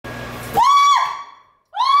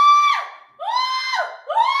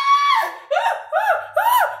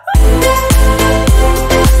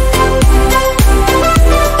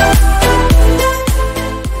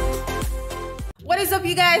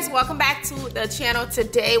guys, welcome back to the channel.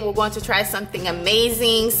 Today we're going to try something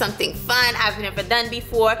amazing, something fun I've never done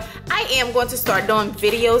before. I am going to start doing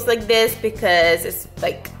videos like this because it's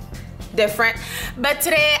like different, but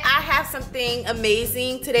today I have something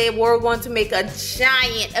amazing. Today we're going to make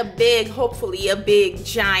hopefully a big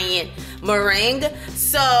giant meringue.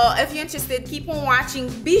 So if you're interested, keep on watching.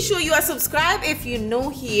 Be sure you are subscribed. If you're new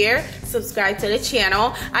here, subscribe to the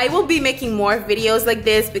channel. I will be making more videos like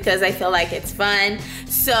this because I feel like it's fun.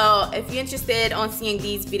 So if you're interested on seeing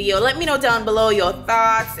these videos, let me know down below your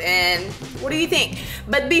thoughts and what do you think.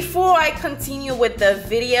 But before I continue with the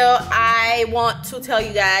video, I want to tell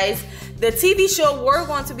you guys the TV show we're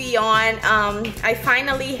going to be on. I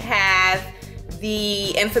finally have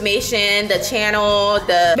the information, the channel,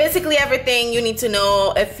 basically everything you need to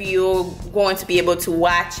know if you're going to be able to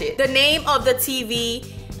watch it. The name of the TV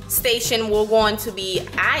station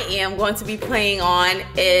I am going to be playing on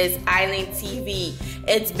is IslandTV.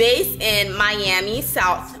 It's based in Miami,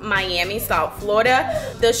 South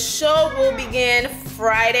Florida. The show will begin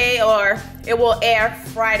Friday, or it will air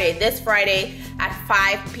this Friday at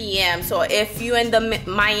 5 p.m. So if you're in the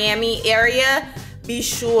Miami area, be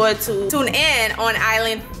sure to tune in on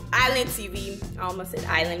Island TV. I almost said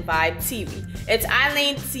Island Vibe TV. It's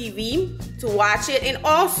Island TV to watch it, and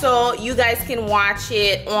also you guys can watch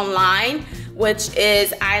it online, which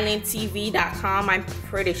is islandtv.com. I'm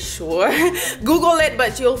pretty sure. Google it,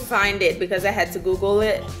 but you'll find it because I had to Google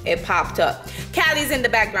it. It popped up. Callie's in the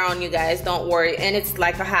background, you guys, don't worry, and it's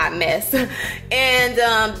like a hot mess. And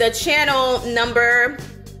the channel number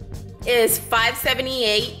is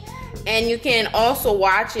 578, and you can also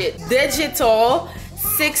watch it digital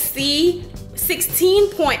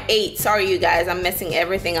 16.8. Sorry you guys, I'm messing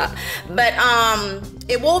everything up, but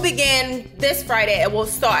it will begin this Friday. It will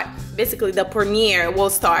start, basically the premiere will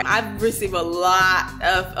start. I've received a lot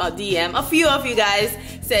of DM. A few of you guys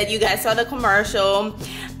said you guys saw the commercial.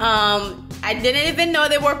 I didn't even know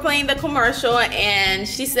they were playing the commercial, and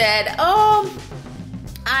she said, oh,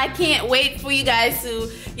 I can't wait for you guys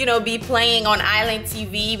to, you know, be playing on Island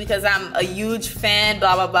TV because I'm a huge fan,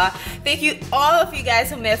 blah, blah, blah. Thank you, all of you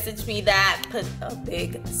guys who messaged me. That put a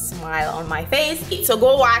big smile on my face. So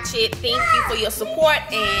go watch it. Thank you for your support,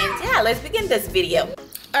 and yeah, let's begin this video.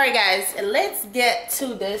 All right, guys, let's get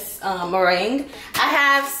to this meringue. I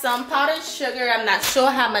have some powdered sugar. I'm not sure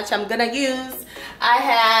how much I'm gonna use. I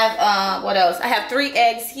have, what else? I have 3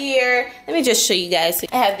 eggs here. Let me just show you guys.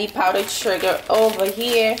 I have the powdered sugar over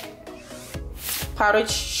here. Powdered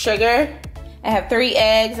sugar. I have 3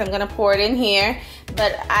 eggs. I'm gonna pour it in here.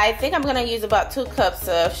 But I think I'm gonna use about 2 cups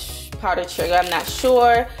of powdered sugar. I'm not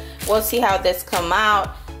sure. We'll see how this come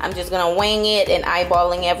out. I'm just gonna wing it and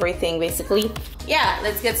eyeballing everything, basically. Yeah,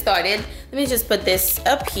 let's get started. Let me just put this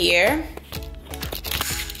up here.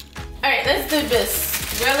 All right, let's do this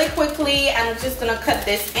really quickly. I'm just gonna cut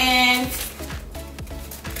this in.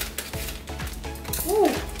 Ooh.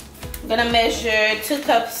 I'm gonna measure 2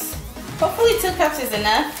 cups. Hopefully 2 cups is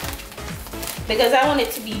enough because I want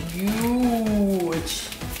it to be huge,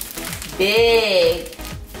 big.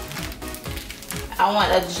 I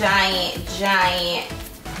want a giant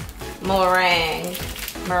meringue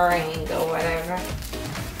or whatever.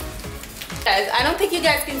 Guys, I don't think you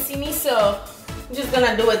guys can see me, so I'm just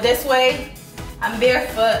gonna do it this way. I'm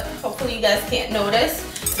barefoot. Hopefully you guys can't notice,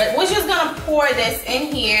 but we're just gonna pour this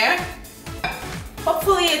in here.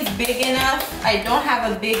 Hopefully it's big enough. I don't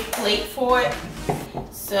have a big plate for it.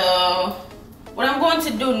 So what I'm going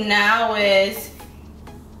to do now is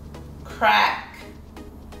crack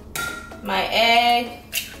my egg.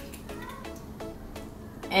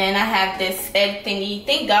 And I have this egg thingy.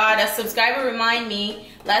 Thank God, a subscriber reminded me.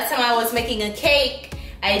 Last time I was making a cake,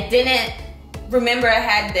 I didn't remember I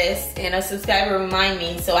had this, and a subscriber reminded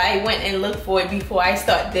me. So I went and looked for it before I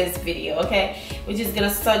start this video, okay? We're just gonna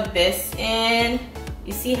suck this in.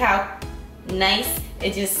 You see how nice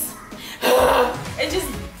it just,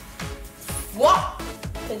 whoop,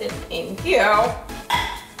 put it in here.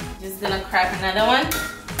 Just gonna crack another one.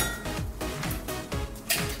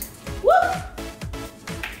 Whoop.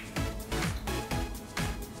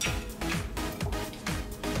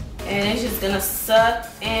 And it's just gonna suck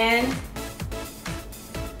in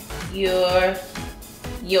your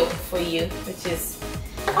yolk for you, which is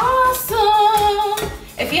awesome.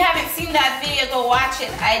 If you haven't seen that video, go watch it.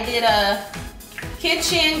 I did a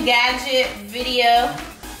kitchen gadget video.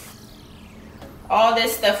 All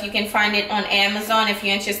this stuff, you can find it on Amazon. If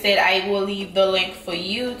you're interested, I will leave the link for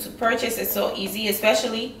you to purchase. It's so easy,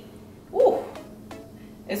 especially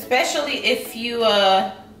if you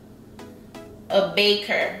a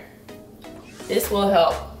baker. This will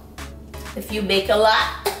help. If you bake a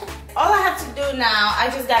lot, All I have to do now, I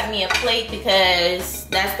just got me a plate because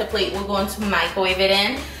that's the plate we're going to microwave it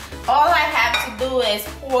in. All I have to do is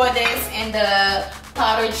pour this in the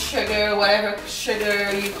powdered sugar, whatever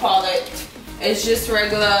sugar you call it. It's just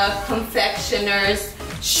regular confectioner's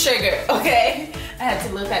sugar, okay? I had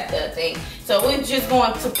to look at the thing. So we're just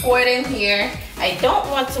going to pour it in here. I don't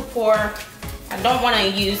want to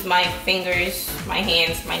use my fingers, my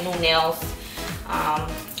hands, my new nails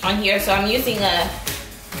on here. So I'm using a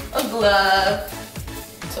glove.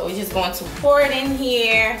 So we're just going to pour it in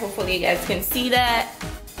here. Hopefully you guys can see that.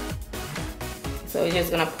 So we're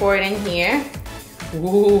just gonna pour it in here.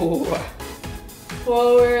 Ooh.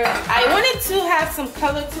 Forward. I wanted to have some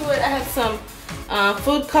color to it. I have some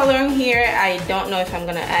food coloring here. I don't know if I'm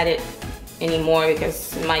gonna add it anymore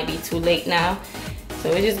because it might be too late now. So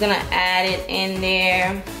we're just gonna add it in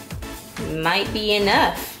there. Might be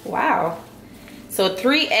enough. Wow. So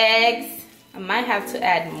 3 eggs. I might have to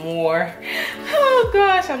add more. Oh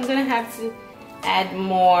gosh, I'm gonna have to add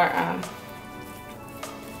more.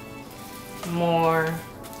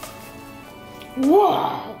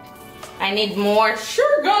 Whoa. I need more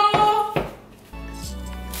sugar.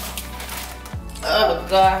 Oh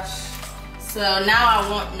gosh. So now I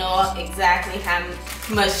won't know exactly how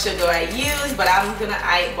much sugar I use, but I'm gonna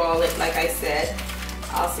eyeball it like I said.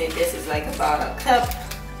 I'll say this is like about a cup.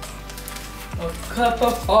 A cup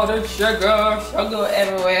of powdered sugar. Sugar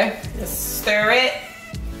everywhere. Just stir it.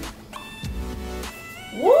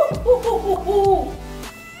 Woo, woo, woo, woo, woo.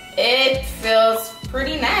 It feels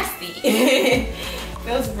pretty nasty. It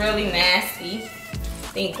feels really nasty.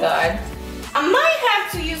 Thank God. I might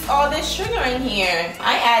have to use all this sugar in here.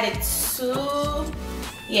 I added too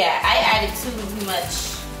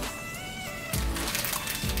much.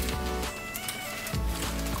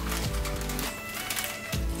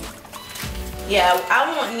 Yeah, I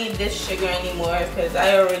won't need this sugar anymore because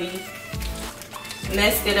I already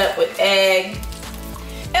messed it up with egg.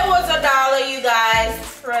 It was $1, you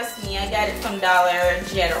guys. Trust me, I got it from Dollar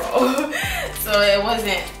General. So it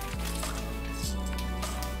wasn't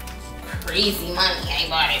crazy money I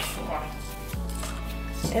bought it for.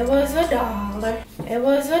 It was $1. It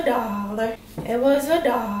was $1. It was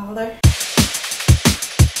 $1.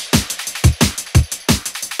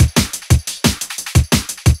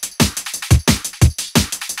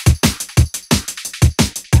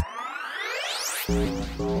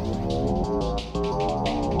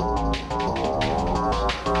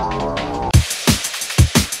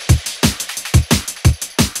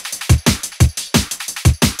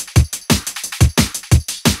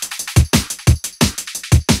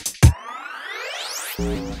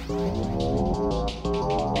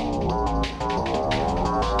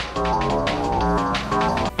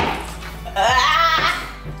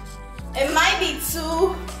 It might be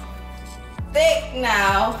too thick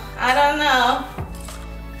now. I don't know.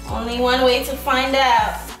 Only one way to find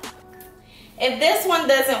out. If this one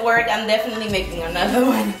doesn't work, I'm definitely making another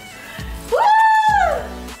one. Woo!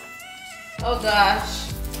 Oh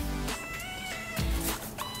gosh.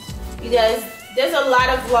 You guys, there's a lot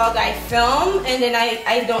of vlog I film and then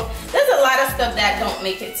I don't, there's a lot of stuff that don't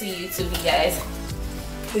make it to YouTube, you guys.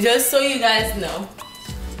 Just so you guys know.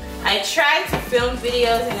 I tried to film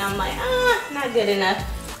videos and I'm like, not good enough.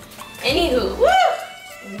 Anywho, woo!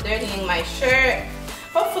 I'm dirtying my shirt.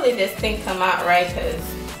 Hopefully this thing come out right because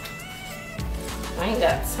I ain't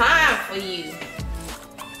got time for you.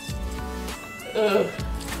 Ugh.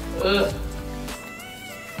 Ugh.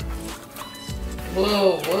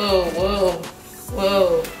 Whoa, whoa, whoa,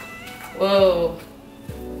 whoa, whoa,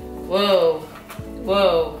 whoa,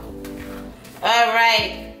 whoa. All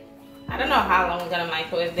right. I don't know how long I'm gonna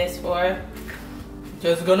microwave this for.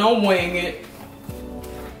 Just gonna wing it.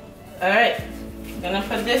 All right, I'm gonna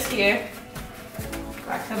put this here.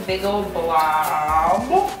 Like a big old blob.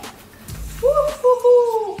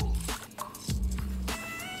 Woo-hoo-hoo.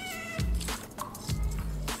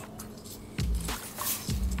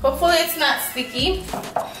 Hopefully it's not sticky.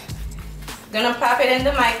 Gonna pop it in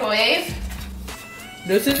the microwave.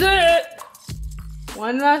 This is it.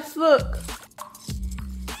 One last look.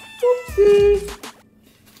 Oopsie.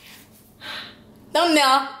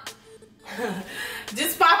 Thumbnail.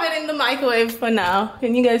 Just pop it in the microwave for now.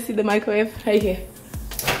 Can you guys see the microwave? Right here.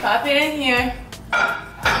 Pop it in here.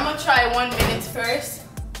 I'm gonna try 1 minute first.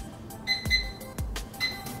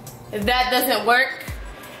 If that doesn't work,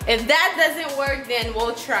 then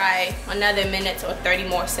we'll try another minute or 30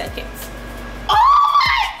 more seconds. Oh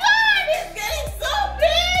my God, it's getting so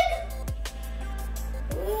big!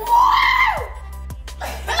 Wow!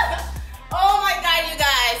 Oh my God, you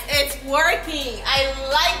guys, it's working. I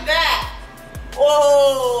like that.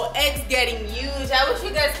 Oh, it's getting huge. I wish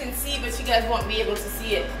you guys can see guys won't be able to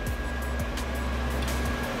see it.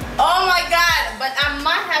 Oh my God, but I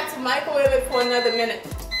might have to microwave it for another minute.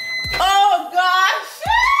 Oh gosh.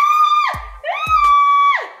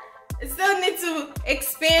 It still needs to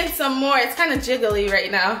expand some more. It's kind of jiggly right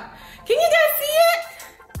now. Can you guys see it?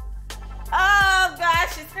 Oh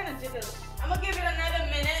gosh, it's kind of jiggly. I'm gonna give it another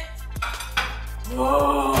minute.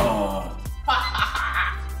 Oh.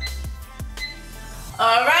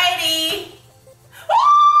 Alrighty.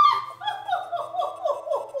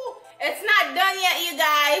 It's not done yet, you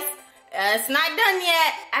guys. It's not done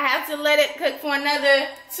yet. I have to let it cook for another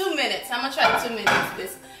 2 minutes. I'm gonna try 2 minutes.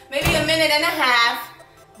 This maybe a minute and a half.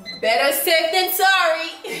 Better safe than sorry.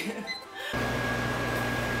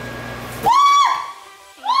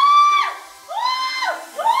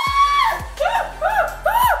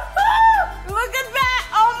 Look at that!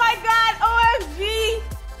 Oh my God! OMG!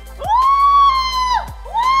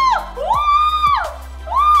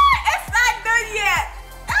 It's not done yet.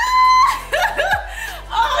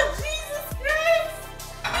 Oh Jesus Christ!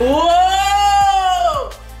 Whoa!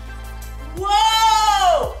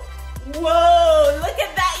 Whoa! Whoa! Look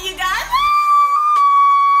at that, you guys!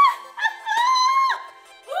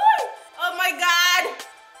 Oh my God!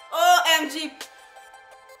 OMG!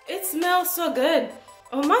 It smells so good.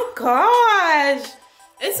 Oh my gosh!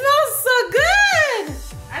 It smells so good!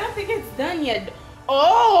 I don't think it's done yet.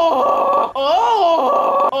 Oh!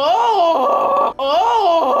 Oh! Oh!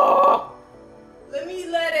 Oh! Let me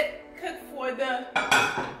let it cook for the...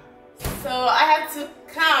 So I have to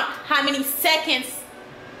count how many seconds,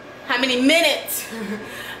 how many minutes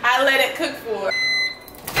I let it cook for.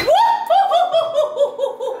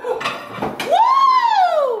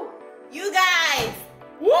 Woo! You guys!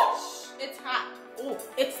 Whoosh! It's hot. Oh,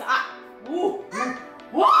 it's hot. Woo!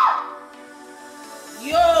 Woo!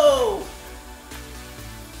 Yo!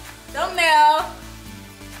 Thumbnail.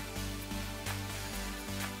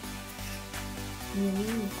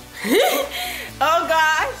 Oh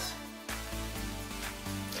gosh.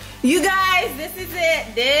 You guys, this is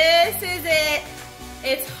it. This is it.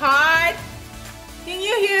 It's hard. Can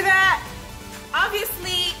you hear that?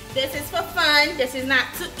 Obviously, this is for fun. This is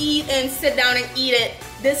not to eat and sit down and eat it.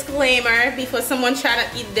 Disclaimer before someone try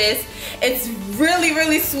to eat this. It's really,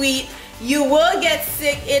 really sweet. You will get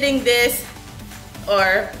sick eating this.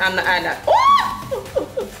 Or, I'm not. Oh!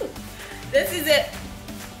 This is it.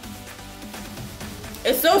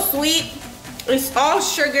 It's so sweet. It's all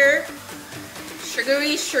sugar.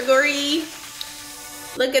 Sugary, sugary.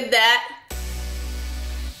 Look at that.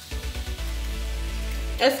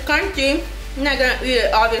 It's crunchy. I'm not gonna eat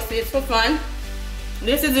it, obviously. It's for fun.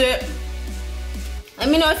 This is it. Let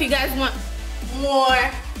me know if you guys want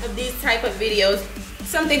more of these type of videos.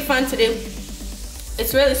 Something fun to do.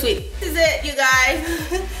 It's really sweet. This is it, you guys.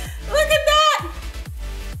 Look at that.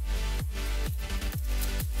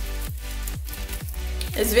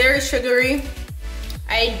 It's very sugary.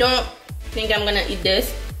 I don't think I'm gonna eat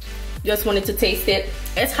this. Just wanted to taste it.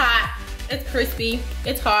 It's hot. It's crispy.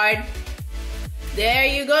 It's hard. There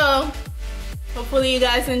you go. Hopefully you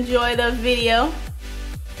guys enjoy the video.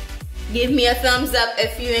 Give me a thumbs up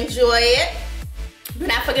if you enjoy it. Do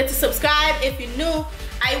not forget to subscribe if you're new.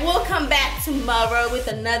 I will come back tomorrow with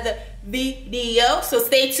another video. So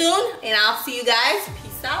stay tuned and I'll see you guys.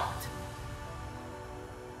 Peace out.